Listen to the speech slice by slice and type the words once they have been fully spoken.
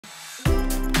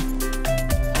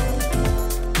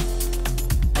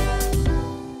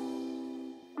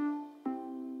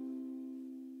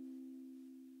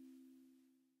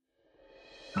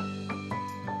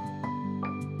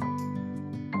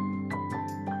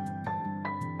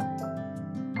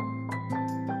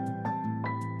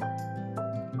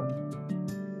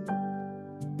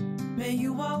May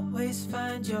you always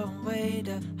find your way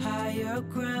to higher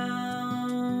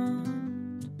ground.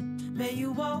 May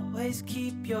you always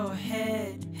keep your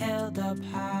head held up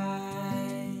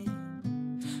high.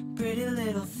 Pretty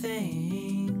little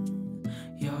thing,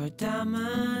 you're a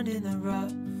diamond in the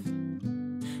rough,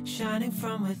 shining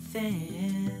from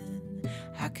within.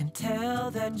 I can tell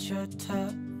that you're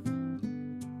tough.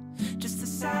 Just the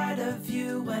sight of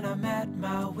you when I'm at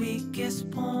my weakest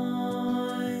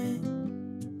point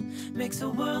makes a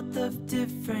world of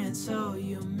difference, oh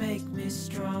you make me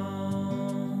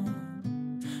strong.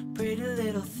 Pretty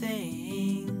little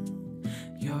thing,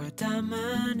 you're a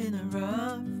diamond in the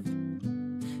rough,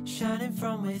 shining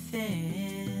from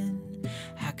within.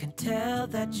 I can tell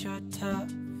that you're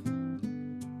tough.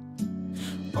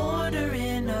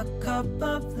 Ordering a cup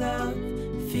of love,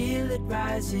 feel it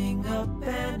rising up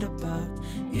and above.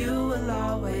 You will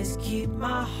always keep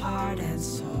my heart and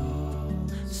soul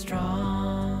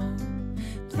strong.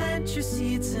 Plant your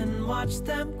seeds and watch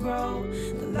them grow.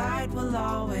 The light will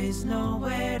always know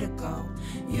where to go.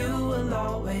 You will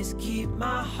always keep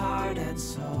my heart and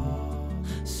soul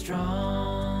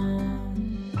strong.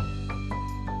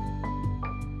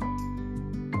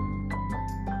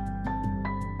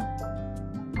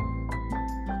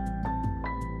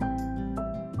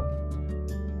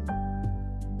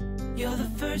 You're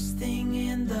the first thing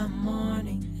in the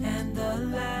morning and the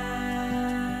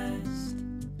last.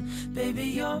 Baby,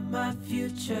 you're my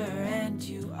future and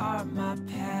you are my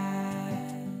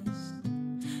past.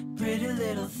 Pretty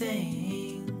little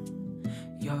thing,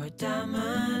 you're a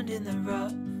diamond in the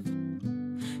rough,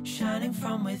 shining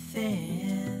from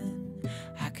within.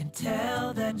 I can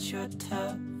tell that you're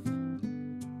tough.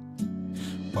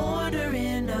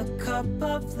 Ordering a cup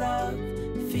of love,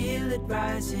 feel it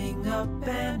rising up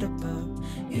and above.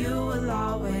 You will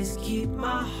always keep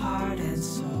my heart and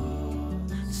soul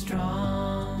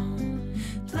strong.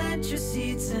 Plant your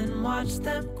seeds and watch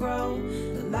them grow.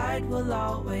 The light will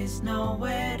always know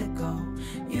where to go.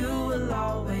 You will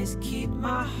always keep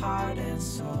my heart and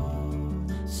soul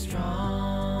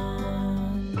strong.